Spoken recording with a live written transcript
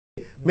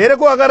मेरे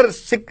को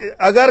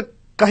अगर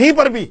कहीं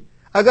पर भी,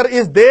 अगर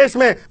इस देश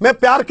में मैं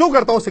प्यार क्यों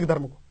करता हूं सिख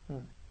धर्म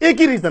को, एक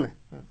ही रीजन है,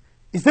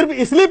 सिर्फ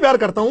इसलिए प्यार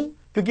करता हूं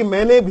क्योंकि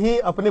मैंने भी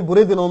अपने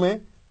बुरे दिनों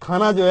में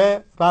खाना जो है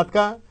रात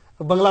का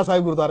बंगला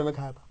साहिब गुरुद्वारे में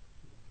खाया था।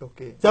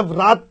 जब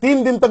रात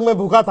 3 दिन तक मैं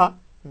भूखा था,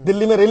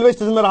 दिल्ली में रेलवे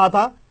स्टेशन में रहा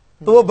था,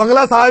 तो वो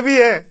बंगला साहिब ही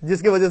है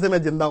जिसकी वजह से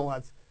मैं जिंदा हूं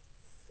आज।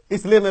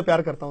 इसलिए मैं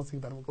प्यार करता हूं सिख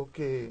धर्म को।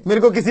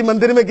 मेरे को किसी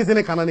मंदिर में किसी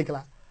ने खाना नहीं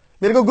खिलाया,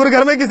 मेरे को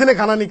गुरुघर में किसी ने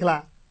खाना नहीं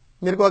खिलाया।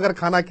 मेरे को अगर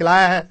खाना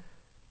खिलाया है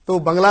तो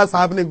बंगला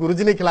साहब ने,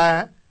 गुरुजी ने खिलाया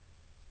है।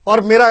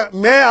 और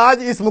मैं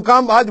आज इस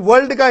मुकाम, आज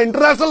वर्ल्ड का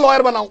इंटरनेशनल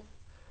लॉयर बना हूं।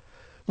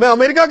 मैं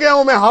अमेरिका गया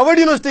हूं, मैं हार्वर्ड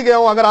यूनिवर्सिटी गया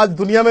हूं। अगर आज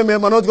दुनिया में मैं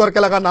मनोज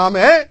गोरकेला का नाम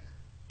है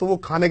तो वो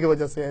खाने की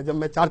वजह से है। जब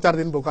मैं 4-4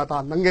 दिन भूखा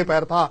था, नंगे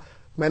पैर था,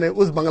 मैंने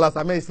उस बंगला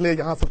साहब में, इसलिए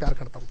यहां से प्यार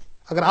करता हूं।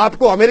 अगर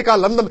आपको अमेरिका,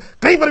 लंदन,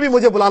 कहीं पर भी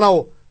मुझे बुलाना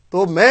हो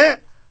तो मैं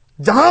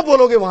जहां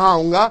बोलोगे वहां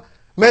आऊंगा।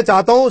 मैं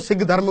चाहता हूं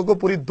सिख धर्म को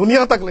पूरी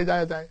दुनिया तक ले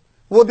जाया जाए।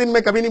 वो दिन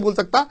मैं कभी नहीं भूल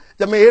सकता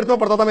जब मैं 8th में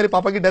पढ़ता था, मेरे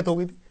पापा की डेथ हो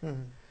गई थी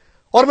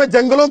और मैं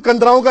जंगलों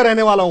कंदराओं का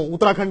रहने वाला हूं,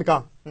 उत्तराखंड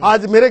का।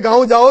 आज मेरे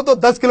गांव जाओ तो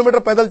 10 किलोमीटर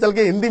पैदल चल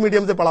के हिंदी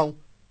मीडियम से पढ़ाऊं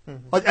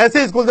और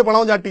ऐसे स्कूल से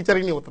पढ़ाऊं जहां टीचर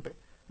ही नहीं होते थे।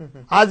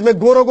 आज मैं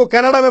गोरों को,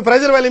 कनाडा में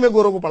फ्रेजर वैली में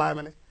गोरों को पढ़ाया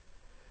मैंने।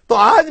 तो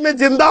आज मैं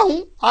जिंदा हूं,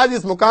 आज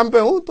इस मुकाम पे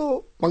हूं तो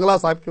बंगला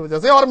साहब की वजह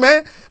से। और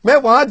मैं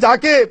वहां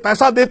जाके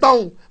पैसा देता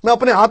हूं, मैं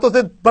अपने हाथों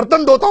से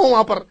बर्तन धोता हूं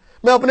वहां पर,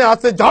 मैं अपने हाथ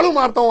से झाड़ू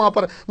मारता हूं वहां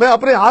पर, मैं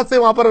अपने हाथ से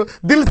वहां पर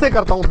दिल से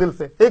करता हूं, दिल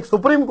से। एक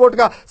सुप्रीम कोर्ट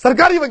का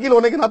सरकारी वकील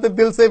होने के नाते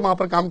दिल से वहां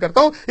पर काम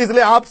करता हूं।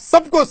 इसलिए आप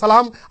सबको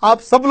सलाम,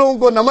 आप सब लोगों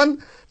को नमन।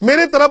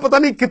 मेरे तरह पता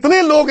नहीं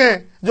कितने लोग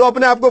हैं जो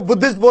अपने आप को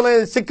बुद्धिस्ट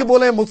बोले, सिख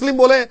बोले, मुस्लिम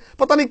बोले,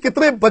 पता नहीं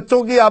कितने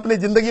बच्चों की आपने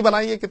जिंदगी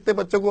बनाई है, कितने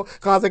बच्चों को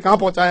कहां से कहां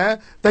पहुंचाया है।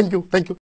 Thank you, thank you.